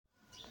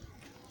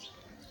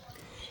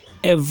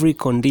Every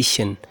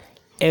condition,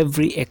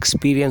 every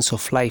experience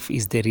of life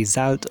is the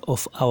result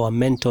of our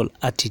mental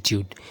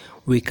attitude.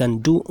 We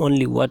can do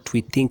only what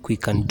we think we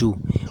can do.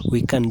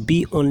 We can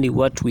be only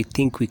what we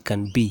think we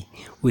can be.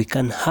 We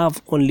can have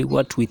only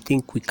what we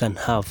think we can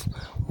have.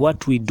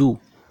 What we do,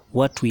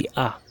 what we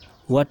are,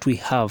 what we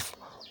have,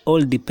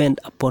 all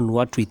depend upon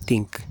what we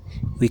think.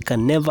 We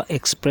can never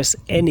express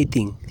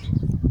anything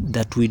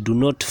that we do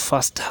not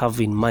first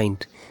have in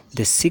mind.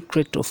 The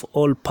secret of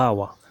all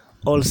power,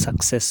 all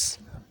success,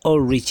 all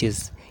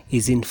riches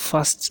is in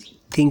first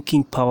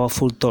thinking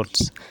powerful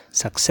thoughts,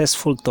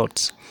 successful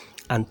thoughts,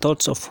 and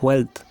thoughts of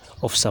wealth,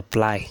 of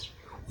supply.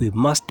 We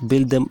must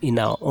build them in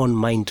our own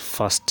mind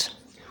first.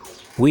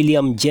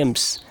 William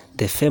James,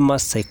 the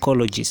famous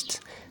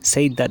psychologist,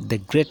 said that the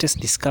greatest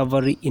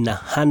discovery in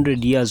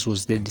 100 years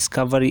was the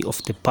discovery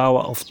of the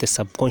power of the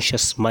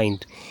subconscious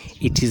mind.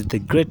 It is the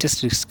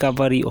greatest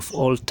discovery of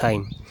all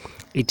time.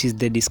 It is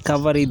the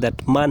discovery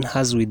that man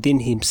has within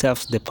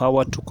himself the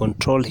power to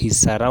control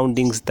his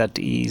surroundings, that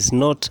he is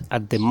not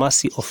at the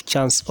mercy of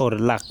chance or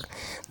luck,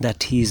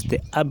 that he is the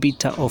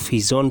arbiter of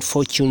his own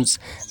fortunes,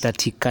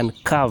 that he can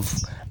carve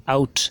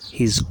out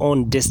his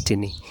own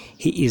destiny.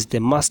 He is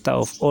the master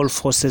of all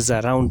forces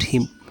around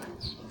him,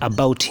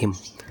 about him.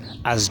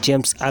 As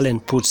James Allen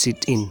puts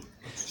it in,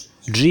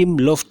 dream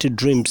lofty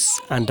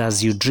dreams, and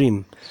as you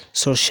dream,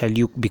 so shall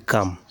you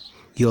become.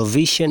 Your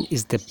vision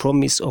is the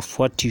promise of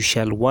what you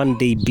shall one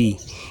day be.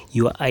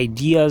 Your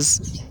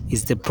ideas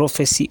is the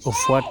prophecy of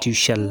what you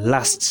shall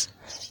last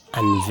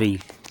unveil.